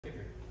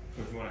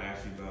Coach, I want to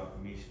ask you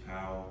about Mish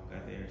Powell,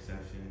 got the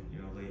interception,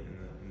 late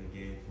in the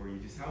game for you.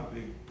 Just how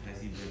big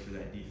has he been for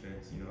that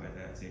defense, at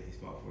that safety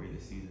spot for you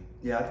this season?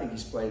 Yeah, I think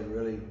he's played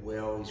really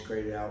well. He's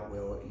graded out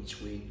well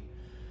each week.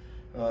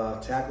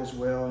 Tackles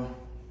well,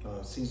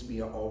 seems to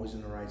be always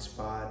in the right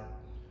spot,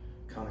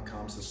 kind of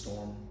calms the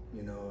storm.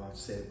 I've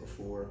said it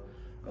before.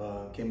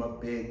 Came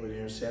up big with an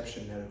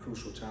interception at a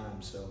crucial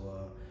time.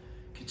 So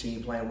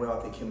continue playing well.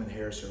 I think him and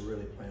Harris are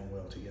really playing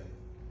well together.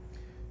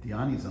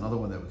 Deani's another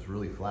one that was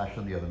really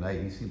flashing the other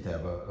night. He seemed to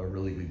have a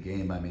really good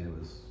game. I mean, it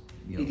was,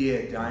 He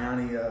did.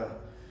 Deani,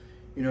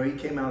 he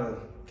came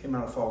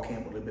out of fall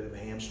camp with a little bit of a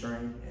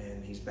hamstring,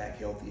 and he's back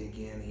healthy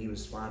again. He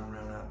was flying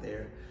around out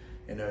there,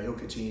 and he'll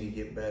continue to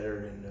get better.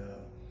 And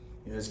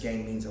this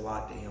game means a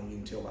lot to him. You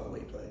can tell by the way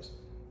he plays.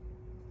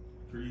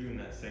 For you in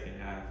that second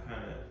half,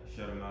 kind of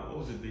shut him out. What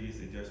was the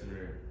biggest adjustment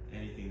or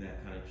anything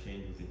that kind of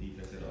changed with the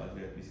defense that allowed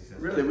you to be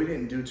successful? Really, we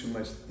didn't do too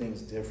much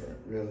things different,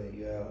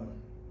 really.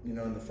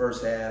 In the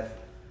first half,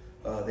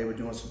 they were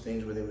doing some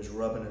things where they was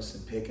rubbing us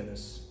and picking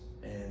us,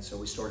 and so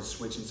we started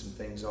switching some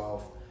things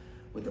off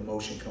with the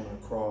motion coming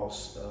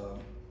across.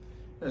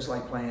 It's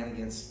like playing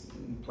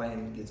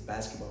against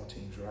basketball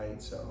teams,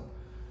 right? So,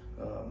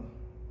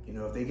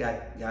 if they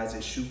got guys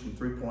that shoot from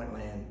three-point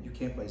land, you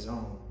can't play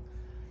zone.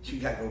 You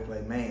got to go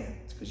play man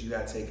because you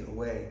got to take it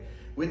away.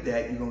 With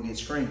that, you're going to get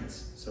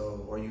screens.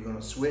 So are you going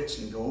to switch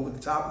and go over the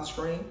top of the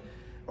screen,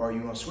 or are you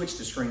going to switch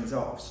the screens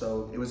off?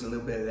 So it was a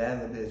little bit of that,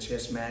 a little bit of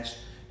chess match.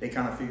 They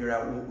kind of figured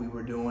out what we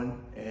were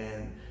doing,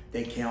 and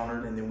they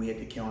countered, and then we had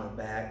to counter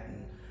back.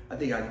 And I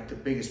think the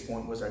biggest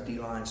point was our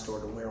D-line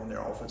started to wear on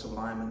their offensive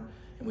linemen,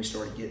 and we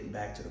started getting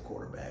back to the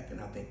quarterback, and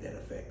I think that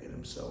affected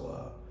them.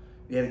 So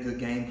we had a good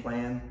game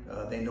plan.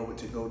 They know what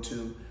to go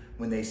to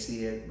when they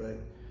see it, but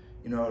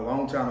a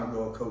long time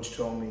ago, a coach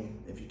told me,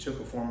 if you took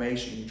a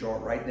formation, you draw it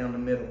right down the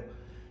middle.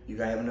 You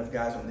got to have enough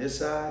guys on this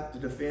side to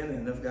defend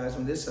and enough guys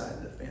on this side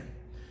to defend.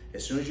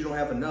 As soon as you don't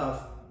have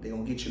enough, they're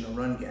going to get you in a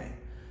run game.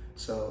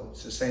 So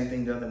it's the same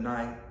thing the other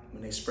night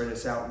when they spread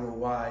us out real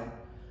wide.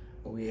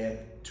 We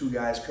had two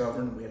guys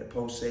covering, we had a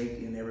post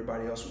safety, and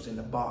everybody else was in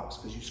the box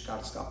because you just got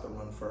to stop the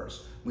run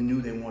first. We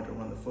knew they wanted to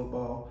run the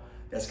football.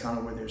 That's kind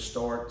of where their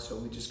start, so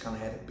we just kind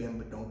of had a bend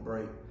but don't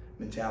break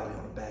mentality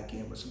on the back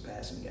end with some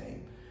passing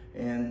game.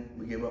 And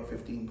we gave up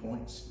 15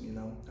 points,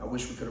 I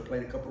wish we could have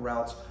played a couple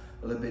routes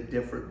a little bit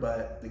different,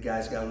 but the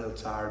guys got a little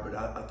tired, but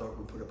I thought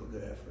we put up a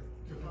good effort.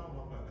 To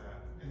follow up on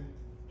that, and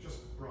just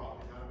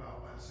broadly, not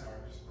about last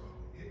Saturday, just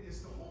broadly,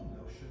 is the whole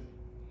notion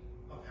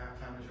of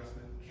halftime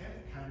adjustment, can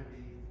it kind of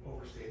be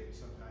overstated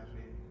sometimes?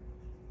 I mean,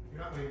 you're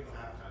not waiting until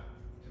halftime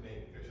to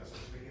make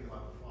adjustments, you're making them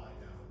on the fly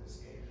now in this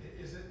game.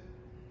 Is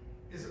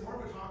it more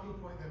of a talking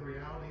point than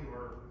reality,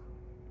 or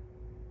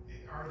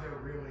are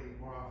there really,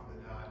 more often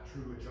than not,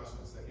 true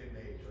adjustments that get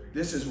made during?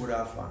 This is what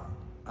I found.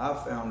 I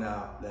found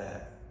out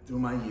that through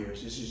my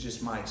years, this is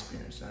just my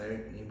experience, not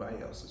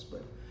anybody else's,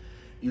 but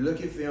you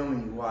look at film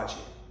and you watch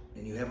it,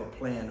 and you have a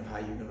plan of how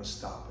you're going to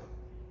stop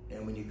it.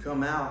 And when you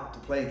come out to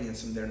play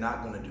against them, they're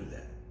not going to do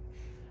that.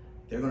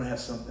 They're going to have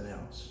something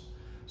else.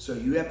 So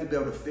you have to be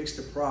able to fix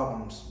the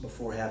problems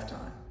before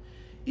halftime.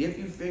 If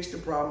you fix the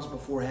problems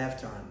before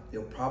halftime,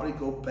 they'll probably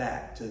go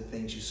back to the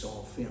things you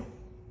saw on film.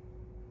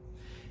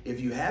 If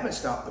you haven't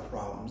stopped the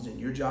problems, then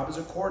your job as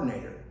a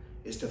coordinator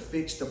is to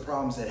fix the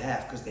problems at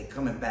half because they're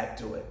coming back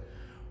to it.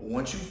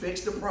 Once you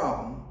fix the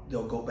problem,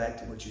 they'll go back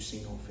to what you've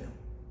seen on film.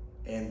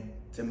 And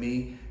to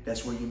me,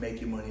 that's where you make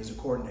your money as a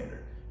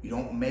coordinator. You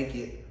don't make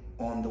it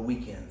on the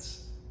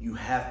weekends. You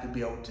have to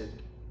be able to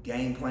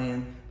game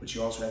plan, but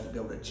you also have to be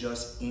able to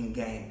adjust in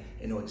game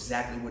and know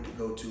exactly what to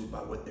go to by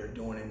what they're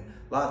doing. And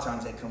a lot of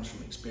times that comes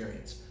from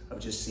experience of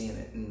just seeing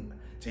it. And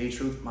to tell you the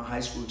truth, my high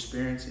school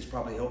experience has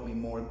probably helped me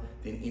more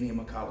than any of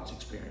my college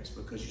experience,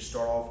 because you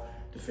start off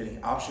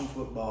defending option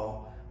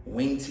football,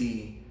 wing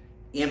tee,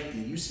 empty.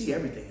 You see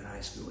everything in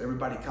high school.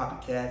 Everybody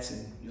copycats,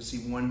 and you'll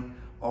see one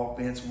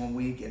offense one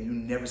week and you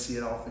never see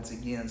an offense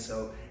again.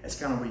 So that's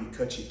kind of where you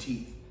cut your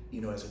teeth,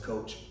 as a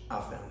coach, I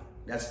found.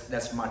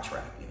 That's my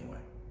track anyway.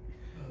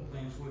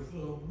 Lance, with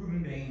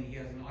Ruben Bain, he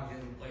hasn't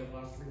played the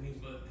last 3 weeks,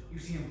 but you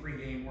see him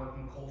pregame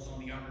working with Colson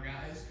and the younger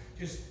guys.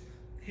 Just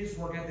his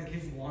work ethic,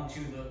 his want to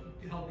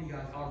help you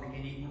guys however he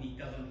can, even when he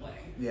doesn't play.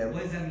 Yeah.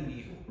 What does that mean to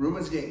you?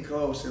 Ruben's getting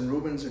close, and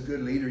Ruben's a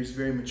good leader. He's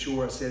very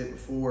mature. I said it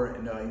before,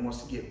 and he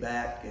wants to get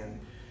back, and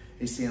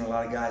he's seeing a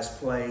lot of guys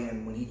play,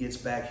 and when he gets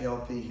back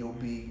healthy, he'll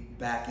be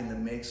back in the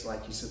mix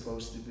like he's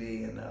supposed to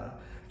be, and I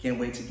can't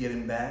wait to get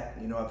him back.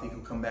 I think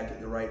he'll come back at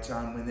the right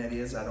time. When that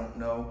is, I don't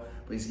know,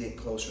 but he's getting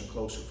closer and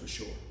closer for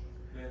sure.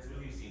 Lance, what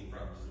have you seen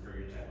from just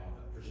Virginia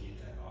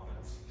Tech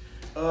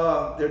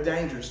offense? They're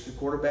dangerous. The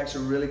quarterback's a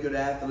really good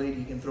athlete.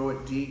 He can throw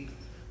it deep.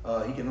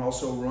 He can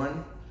also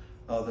run.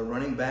 The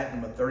running back,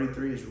 number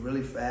 33, is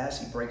really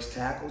fast. He breaks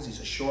tackles. He's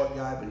a short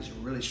guy, but he's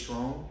really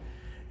strong.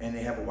 And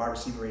they have a wide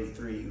receiver,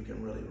 83, who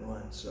can really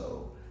run.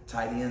 So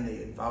tight end,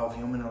 they involve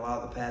him in a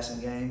lot of the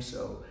passing games.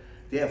 So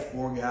they have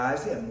 4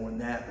 guys. They have more than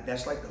that, but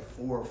that's like the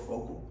 4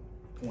 focal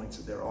points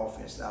of their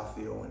offense that I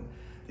feel. And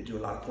they do a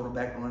lot of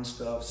quarterback run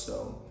stuff.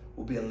 So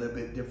will be a little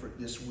bit different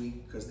this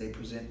week because they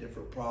present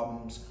different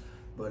problems.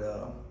 But,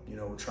 you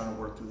know, we're trying to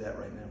work through that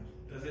right now.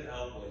 Does it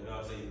help when,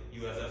 obviously,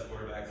 USF's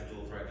quarterback's a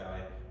dual threat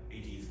guy,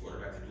 BG's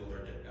quarterback's a dual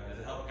threat guy? Does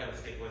it help kind of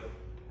stick with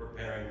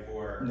preparing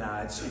for?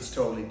 Nah, it's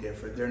totally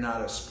different. They're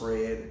not a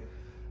spread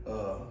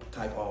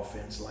type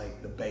offense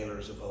like the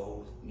Baylors of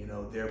old. You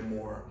know, they're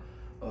more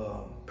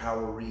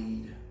power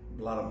read,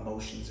 a lot of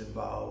motions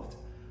involved,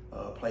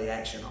 play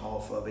action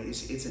off of it.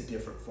 It's a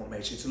different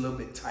formation. It's a little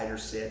bit tighter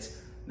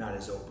sets, not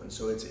as open.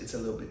 So it's a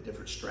little bit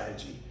different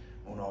strategy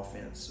on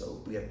offense.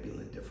 So we have to be a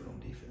little different on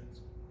defense.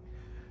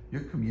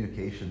 Your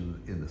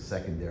communication in the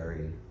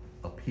secondary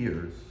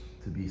appears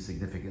to be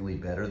significantly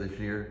better this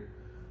year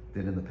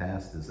than in the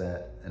past. Is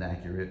that an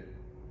accurate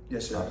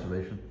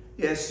observation?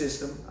 Yeah,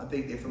 system. I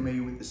think they're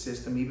familiar with the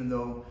system. Even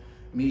though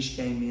Mish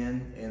came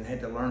in and had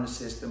to learn the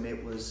system,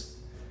 it was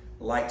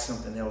like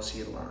something else he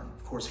had learned.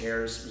 Of course,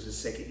 Harris was his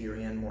second year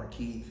in,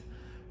 Markeith,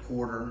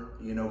 Porter.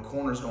 You know,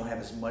 corners don't have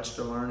as much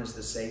to learn as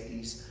the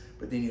safeties,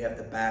 but then you have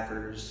the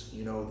backers,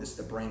 you know, this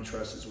the brain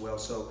trust as well.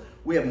 So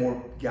we have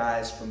more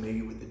guys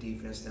familiar with the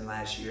defense than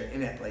last year,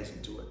 and that plays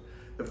into it.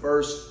 The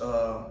first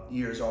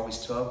year is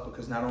always tough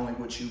because not only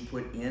what you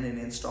put in and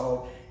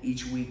installed,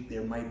 each week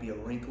there might be a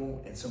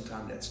wrinkle, and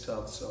sometimes that's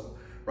tough. So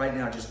right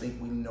now I just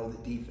think we know the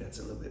defense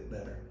a little bit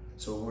better.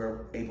 So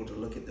we're able to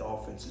look at the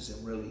offenses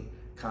and really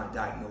kind of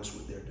diagnose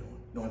what they're doing.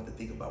 Don't have to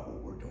think about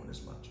what we're doing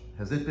as much.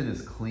 Has it been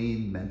as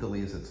clean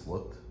mentally as it's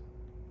looked?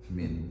 I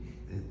mean,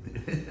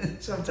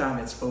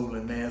 sometimes it's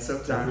fooling, man.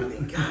 Sometimes you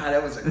think, God,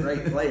 that was a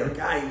great play, or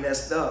God, he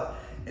messed up.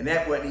 And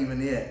that wasn't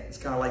even it. It's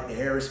kind of like the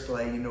Harris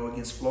play, you know,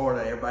 against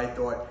Florida. Everybody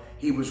thought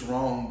he was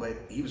wrong, but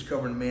he was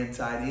covering the man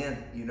tight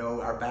end. You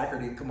know, our backer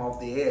didn't come off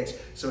the edge.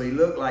 So he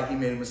looked like he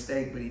made a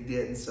mistake, but he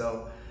didn't.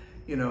 So,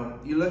 you know,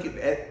 you look at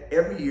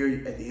every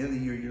year, at the end of the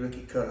year, you look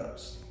at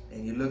cut-ups.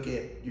 And you look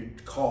at your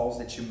calls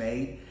that you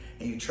made,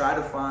 and you try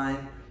to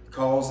find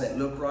calls that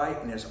look right,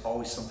 and there's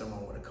always something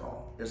wrong with a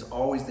call. There's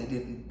always they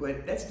didn't,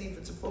 but that's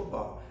defensive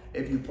football.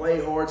 If you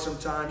play hard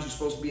sometimes, you're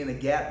supposed to be in a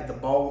gap, but the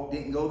ball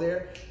didn't go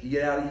there, you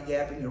get out of your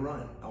gap and you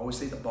run. I always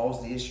say the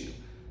ball's the issue,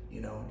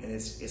 you know, and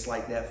it's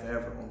like that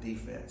forever on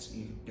defense.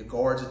 Your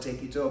guards will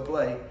take you to a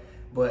play,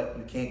 but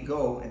you can't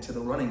go until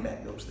the running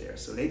back goes there.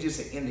 So they just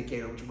an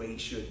indicator which way he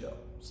should go.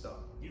 So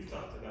you've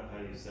talked about how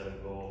you set a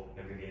goal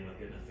every game of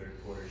getting a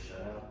third quarter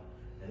shutout.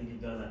 I think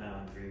you've done that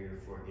now in 3 or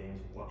 4 games.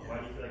 Why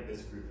do you feel like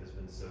this group has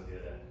been so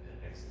good at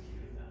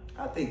executing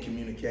that? I think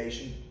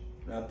communication.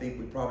 I think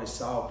we probably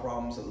solve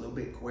problems a little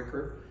bit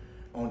quicker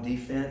on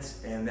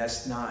defense, and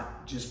that's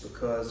not just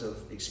because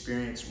of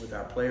experience with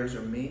our players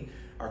or me.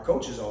 Our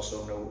coaches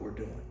also know what we're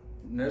doing.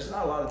 And there's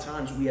not a lot of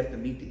times we have to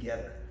meet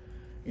together.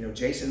 You know,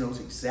 Jason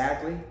knows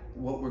exactly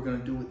what we're going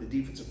to do with the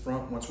defensive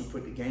front once we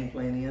put the game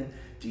plan in.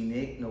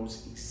 D-Nick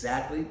knows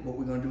exactly what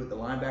we're going to do with the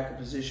linebacker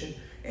position.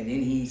 And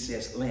then he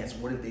says, Lance,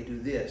 what if they do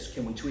this?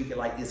 Can we tweak it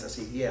like this? I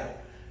said, yeah.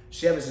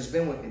 Chevis has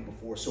been with me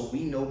before, so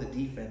we know the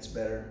defense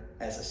better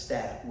as a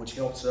staff, which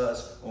helps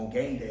us on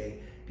game day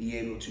be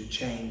able to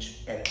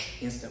change at an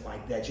instant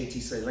like that.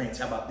 JT say, Lance,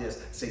 how about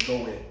this? Say,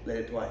 go with it, let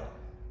it play.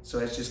 So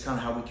that's just kind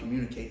of how we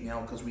communicate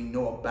now, because we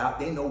know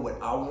they know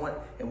what I want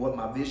and what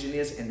my vision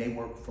is, and they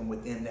work from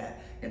within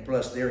that. And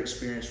plus their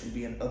experience from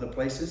being other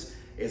places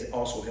is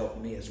also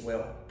helping me as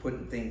well,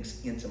 putting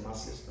things into my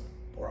system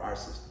or our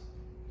system.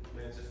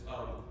 Man, just, I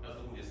was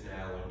looking just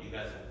now, and you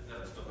guys have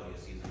not still playing a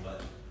season,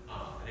 but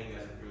I think you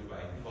guys improved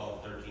by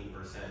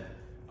 12-13%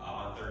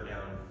 on third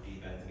down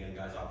defense and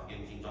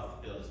getting teams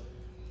off the field.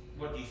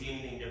 What do you see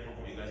anything different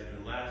from what you guys are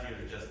doing last year?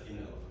 Or just, you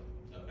know,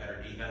 a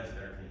better defense,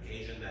 better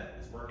communication that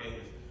is working?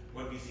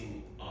 What have you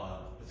seen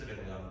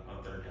specifically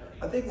on third down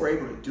defense? I think we're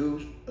able to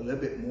do a little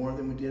bit more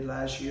than we did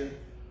last year,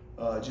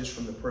 just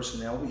from the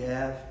personnel we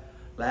have.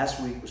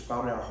 Last week was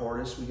probably our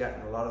hardest. We got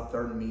in a lot of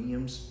third and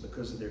mediums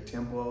because of their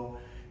tempo.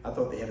 I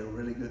thought they had a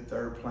really good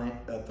third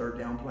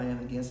down plan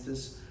against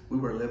us. We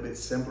were a little bit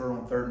simpler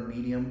on third and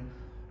medium.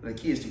 The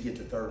key is to get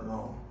to third and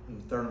long.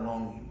 And third and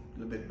long, a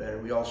little bit better.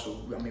 We also,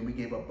 we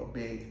gave up a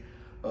big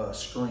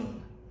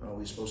screen. We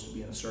were supposed to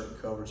be in a certain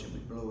coverage and we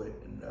blew it,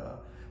 and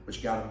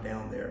which got them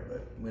down there,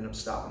 but we ended up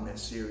stopping that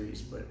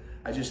series. But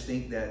I just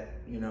think that,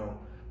 you know,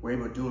 we're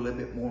able to do a little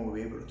bit more and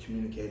we're able to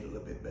communicate a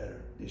little bit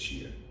better this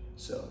year.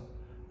 So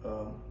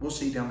we'll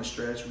see down the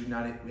stretch. We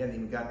haven't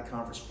even got the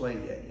conference play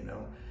yet, you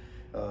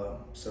know.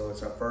 So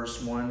it's our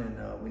first one,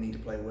 and we need to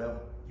play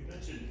well. You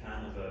mentioned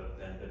kind of a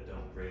bend but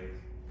don't break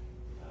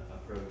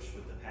approach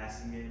with the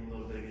passing game a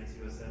little bit against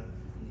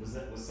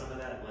USF. Was some of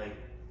that like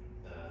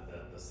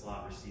the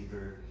slot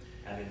receiver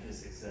having his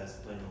success,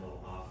 playing a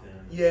little off him?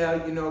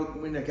 Yeah, you know,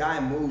 when the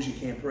guy moves, you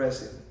can't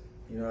press him.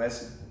 You know,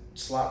 that's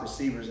slot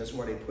receivers. That's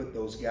where they put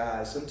those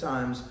guys.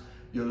 Sometimes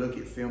you'll look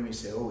at film and you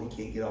say, oh, he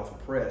can't get off a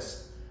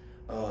press.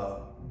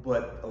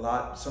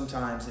 But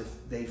sometimes if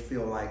they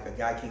feel like a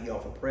guy can't get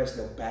off a press,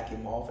 they'll back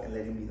him off and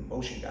let him be the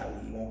motion guy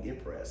where he won't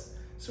get pressed.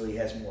 So he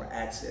has more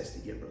access to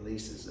get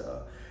releases.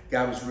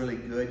 Guy was really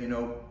good, you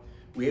know.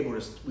 We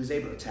was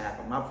able to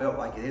tackle him. I felt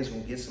like it is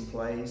going to get some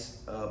plays,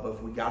 but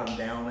if we got him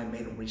down and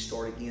made him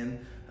restart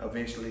again,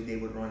 eventually they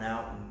would run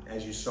out. And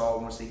as you saw,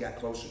 once they got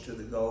closer to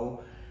the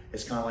goal,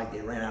 it's kind of like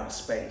they ran out of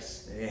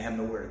space. They didn't have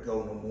nowhere to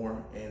go no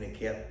more, and it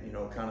kept,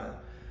 kind of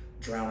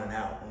drowning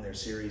out on their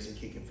series and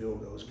kicking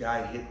field goals.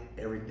 Guy hit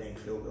every dang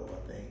field goal,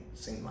 I think, it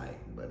seemed like.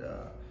 But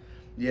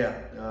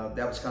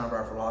that was kind of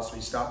our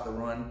philosophy: stop the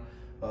run,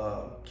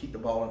 keep the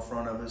ball in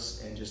front of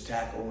us, and just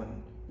tackle.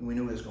 And we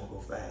knew it was going to go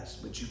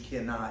fast, but you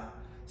cannot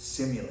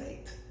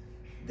simulate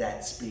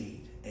that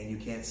speed, and you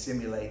can't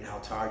simulate how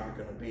tired you're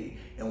going to be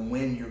and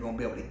when you're going to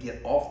be able to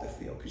get off the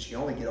field, because you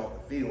can only get off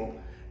the field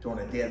during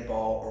a dead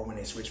ball or when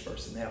they switch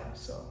personnel.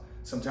 So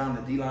sometimes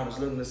the D-line was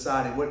looking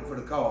aside. It wasn't for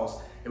the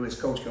calls. It was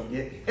coach come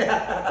get me.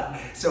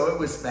 So it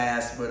was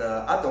fast, but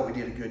I thought we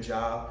did a good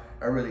job.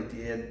 I really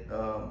did.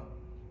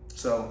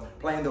 So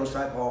playing those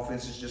type of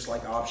offenses, just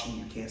like option,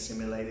 you can't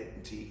simulate it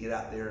until you get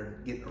out there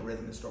and get in a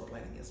rhythm and start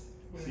playing against them.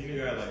 Seeing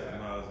a guy like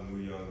Miles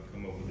Young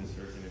come up with his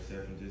first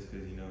interception just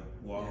because,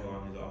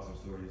 walk-on, his awesome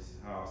stories.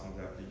 How awesome is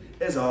that for you?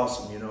 It's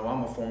awesome.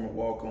 I'm a former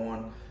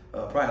walk-on.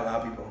 Probably a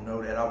lot of people don't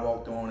know that. I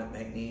walked on at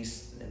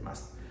McNeese in my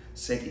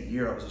second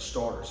year. I was a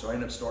starter, so I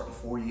ended up starting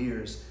 4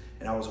 years,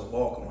 and I was a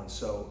walk-on.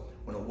 So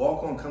when a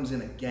walk-on comes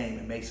in a game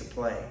and makes a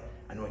play,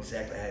 I know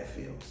exactly how it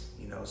feels.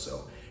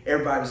 So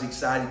everybody was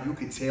excited. You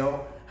could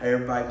tell how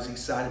everybody was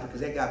excited because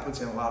that guy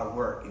puts in a lot of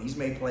work, and he's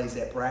made plays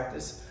at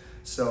practice.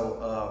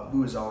 So we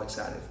was all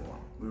excited for him.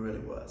 We really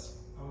was.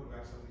 I went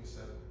back to something you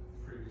said in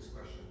the previous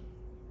question.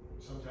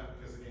 Sometimes,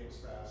 because the game is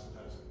fast,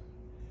 sometimes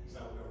it's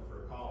not going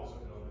for a call, so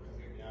come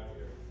get me out of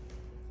here.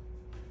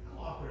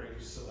 How often are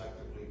you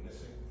selectively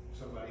missing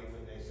somebody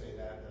when they say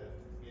that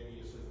you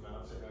just leave them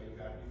out and say, no, you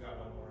got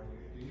one more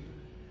in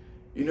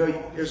you? Do you?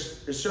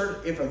 There's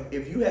certain,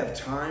 if you have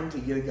time to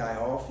get a guy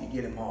off, you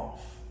get him off.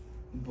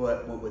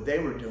 But what they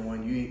were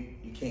doing,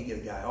 you can't get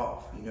a guy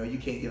off. You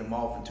can't get him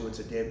off until it's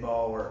a dead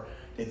ball or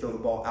they throw the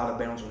ball out of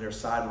bounds on their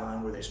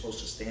sideline where they're supposed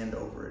to stand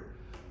over it.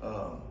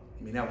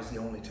 That was the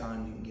only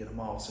time you can get them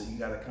off. So you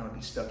got to kind of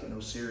be stuck in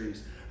those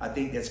series. I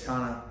think that's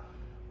kind of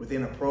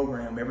within a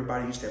program.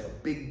 Everybody used to have a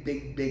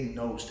big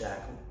nose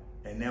tackle,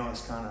 and now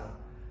it's kind of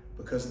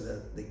because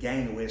of the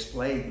game, the way it's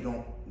played. You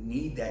don't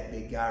need that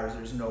big guy, or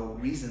there's no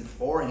reason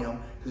for him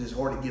because it's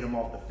hard to get him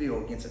off the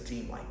field against a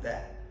team like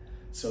that.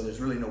 So there's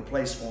really no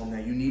place for him now.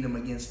 You need him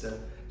against the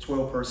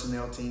 12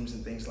 personnel teams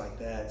and things like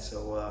that.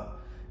 So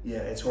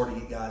it's hard to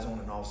get guys on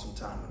and off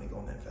sometime when they go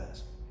on that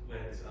fast.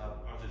 Lance, I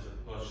was just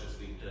supposed this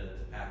week to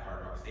pack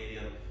Hard Rock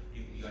Stadium.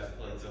 You guys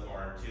played so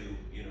far in two,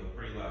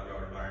 pretty loud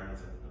yard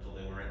environments until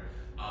they weren't.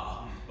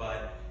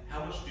 But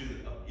how much do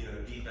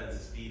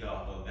defenses feed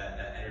off of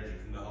that energy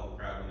from the home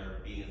crowd when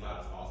they're being as loud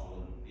as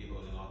possible and the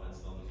opposing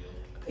offense on the field?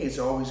 I think it's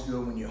always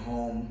good when you're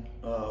home.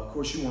 Of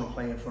course, you want to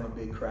play in front of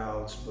big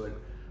crowds, but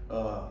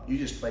you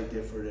just play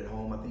different at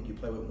home. I think you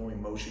play with more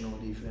emotion on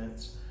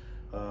defense.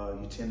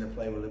 You tend to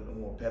play with a little bit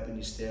more pep in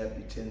your step.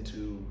 You tend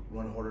to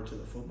run harder to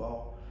the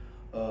football.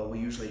 We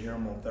usually hear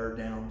them on third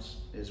downs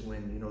is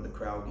when, the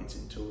crowd gets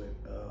into it.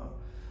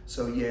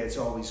 It's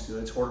always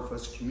good. It's harder for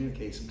us to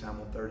communicate sometime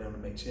on third down to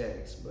make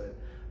checks, but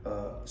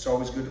it's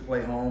always good to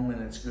play home,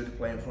 and it's good to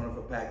play in front of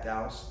a packed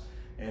house.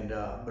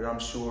 But I'm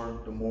sure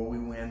the more we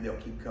win, they'll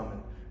keep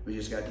coming. We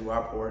just got to do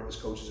our part as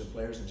coaches and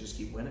players and just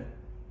keep winning.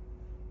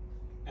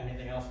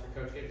 Anything else for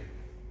Coach Guidry?